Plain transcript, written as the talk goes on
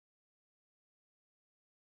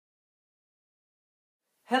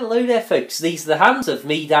Hello there folks, these are the hands of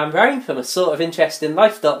me, Dan Brown, from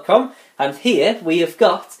asortofinterestinlife.com, and here we have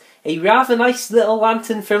got a rather nice little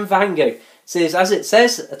lantern from Vango. So as it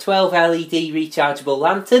says, a 12 LED rechargeable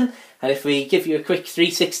lantern, and if we give you a quick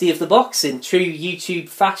 360 of the box in true YouTube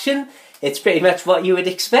fashion, it's pretty much what you would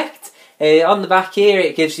expect. On the back here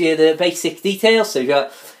it gives you the basic details, so you've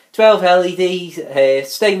got 12 LED,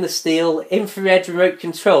 stainless steel, infrared remote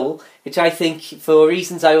control, which I think, for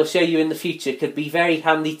reasons I will show you in the future, could be very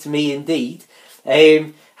handy to me indeed.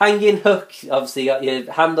 Hanging hook, obviously got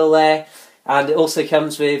your handle there, and it also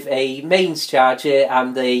comes with a mains charger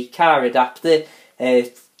and a car adapter.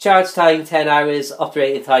 Charge time 10 hours,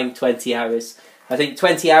 operating time 20 hours. I think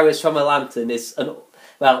 20 hours from a lantern is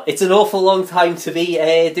it's an awful long time to be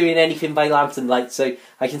doing anything by lantern light, so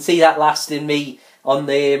I can see that lasting me on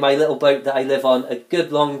my little boat that I live on a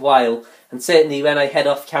good long while. And certainly when I head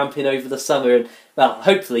off camping over the summer and, well,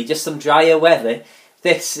 hopefully just some drier weather,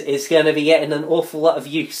 this is going to be getting an awful lot of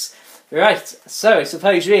use. Right, so I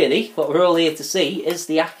suppose really what we're all here to see is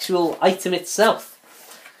the actual item itself.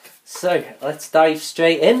 So let's dive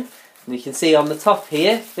straight in. And you can see on the top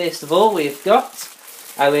here, first of all, we've got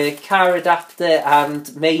our car adapter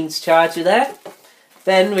and mains charger there.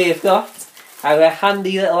 Then we've got our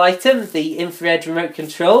handy little item, the infrared remote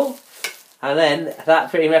control. And then that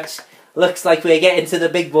pretty much looks like we're getting to the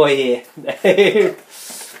big boy here.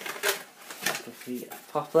 If we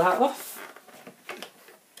pop that off,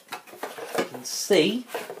 you can see,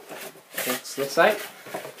 gets this out,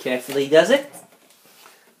 carefully does it.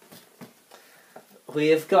 We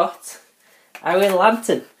have got our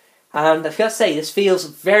lantern, and I've got to say this feels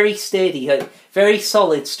very sturdy, very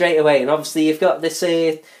solid straight away. And obviously you've got this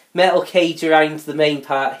metal cage around the main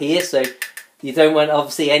part here, so you don't want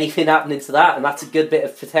obviously anything happening to that, and that's a good bit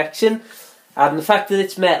of protection. And the fact that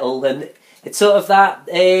it's metal, and it's sort of that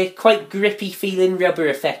quite grippy feeling rubber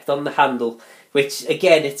effect on the handle, which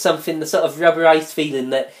again, it's something, the sort of rubberized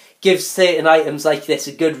feeling that gives certain items like this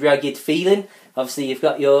a good rugged feeling. Obviously you've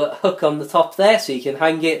got your hook on the top there, so you can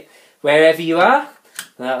hang it wherever you are.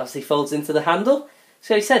 And that obviously folds into the handle.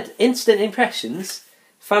 So I said, instant impressions,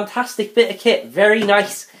 fantastic bit of kit, very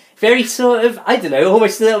nice. Very sort of, I don't know,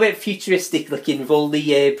 almost a little bit futuristic looking with all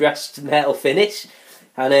the brushed metal finish.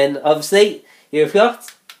 And then obviously you've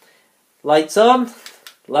got lights on,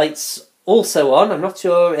 lights also on. I'm not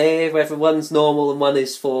sure whether one's normal and one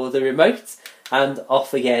is for the remote, and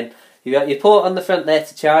off again. You've got your port on the front there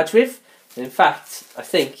to charge with. In fact, I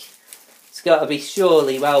think it's got to be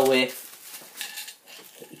surely well worth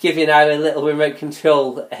giving our little remote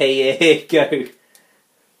control a go.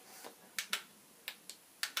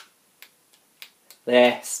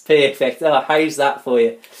 Yes, perfect. Oh, how's that for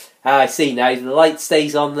you? I see now, the light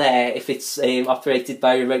stays on there if it's operated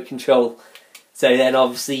by remote control. So then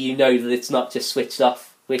obviously you know that it's not just switched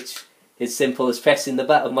off, which is simple as pressing the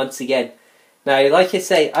button once again. Now, like I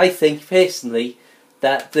say, I think personally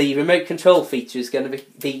that the remote control feature is going to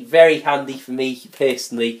be very handy for me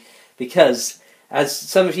personally, because as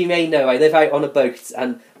some of you may know, I live out on a boat,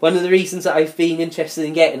 and one of the reasons that I've been interested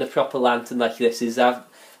in getting a proper lantern like this is I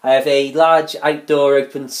have a large outdoor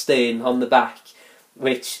open stern on the back,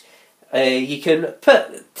 which you can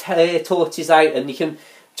put torches out and you can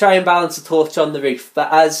try and balance a torch on the roof.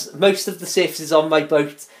 But as most of the surfaces on my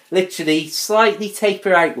boat literally slightly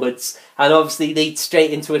taper outwards and obviously lead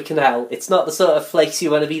straight into a canal, it's not the sort of place you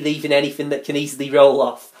want to be leaving anything that can easily roll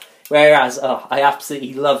off. Whereas, I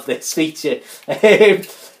absolutely love this feature.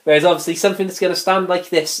 Whereas obviously something that's going to stand like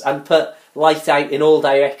this and put light out in all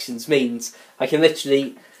directions means I can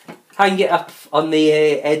literally hang it up on the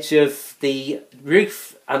edge of the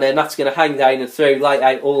roof, and then that's going to hang down and throw light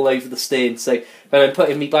out all over the stern. So when I'm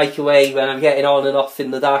putting my bike away, when I'm getting on and off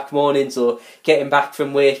in the dark mornings or getting back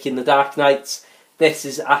from work in the dark nights, this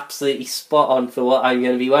is absolutely spot on for what I'm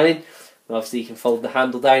going to be wanting. And obviously you can fold the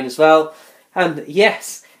handle down as well. And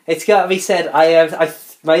yes, it's got to be said,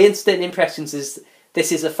 my instant impressions is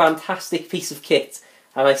this is a fantastic piece of kit,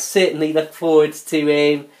 and I certainly look forward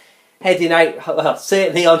to heading out, well,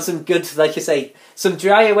 certainly on some good, like I say, some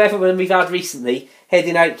drier weather than we've had recently,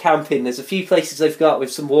 heading out camping. There's a few places I've got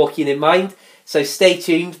with some walking in mind, so stay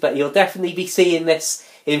tuned, but you'll definitely be seeing this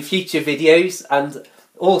in future videos. And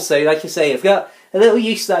also, like I say, I've got a little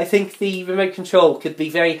use that I think the remote control could be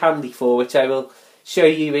very handy for, which I will show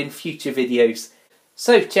you in future videos.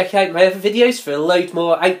 So check out my other videos for a load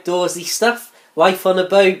more outdoorsy stuff, life on a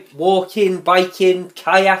boat, walking, biking,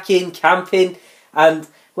 kayaking, camping, and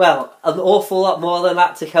well, an awful lot more than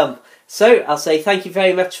that to come. So I'll say thank you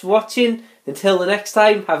very much for watching. Until the next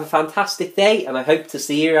time, have a fantastic day, and I hope to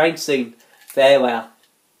see you around soon. Farewell.